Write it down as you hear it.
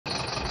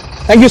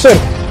Thank you, sir.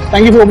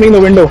 Thank you for opening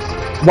the window.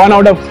 1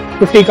 out of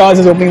 50 cars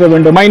is opening the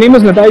window. My name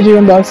is Natai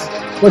Jeevan Das.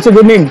 What's your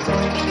good name?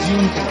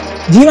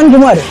 Jeevan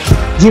Kumar.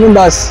 Jeevan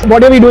Das.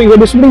 What are we doing? We're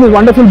distributing these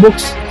wonderful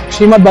books,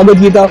 Srimad Bhagavad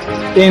Gita,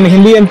 in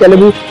Hindi and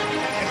Telugu.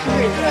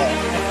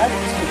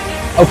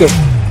 Okay.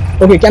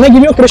 Okay. Can I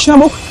give you a Krishna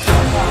book?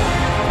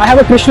 I have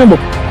a Krishna book.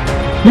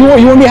 You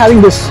won't be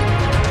having this.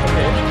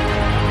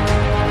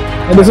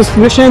 And this is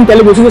Krishna in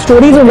Telugu. So the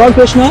stories of Lord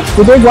Krishna.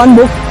 You take one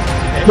book.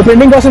 The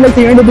printing cost is like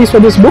 300 rupees for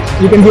this book.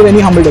 You can give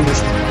any humble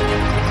donation.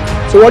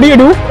 So what do you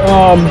do?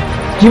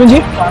 Jeevan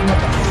ji?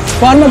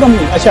 Pharma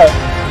company. Acha.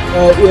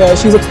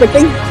 She's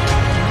expecting.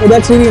 Oh,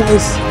 that's really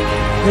nice.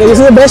 This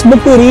is the best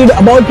book to read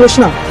about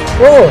Krishna.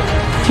 Oh,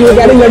 she was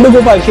carrying Laddu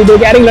Gopal. She was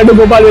carrying Laddu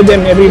Gopal with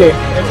them every day.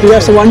 We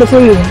have some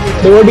wonderful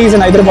devotees in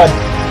Hyderabad.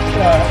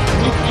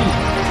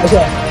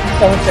 Acha.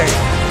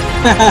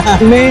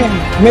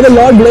 May the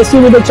Lord bless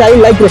you with a child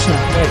like Krishna.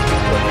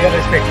 We are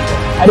respecting.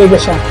 Hare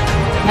Krishna.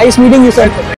 Nice meeting you, sir.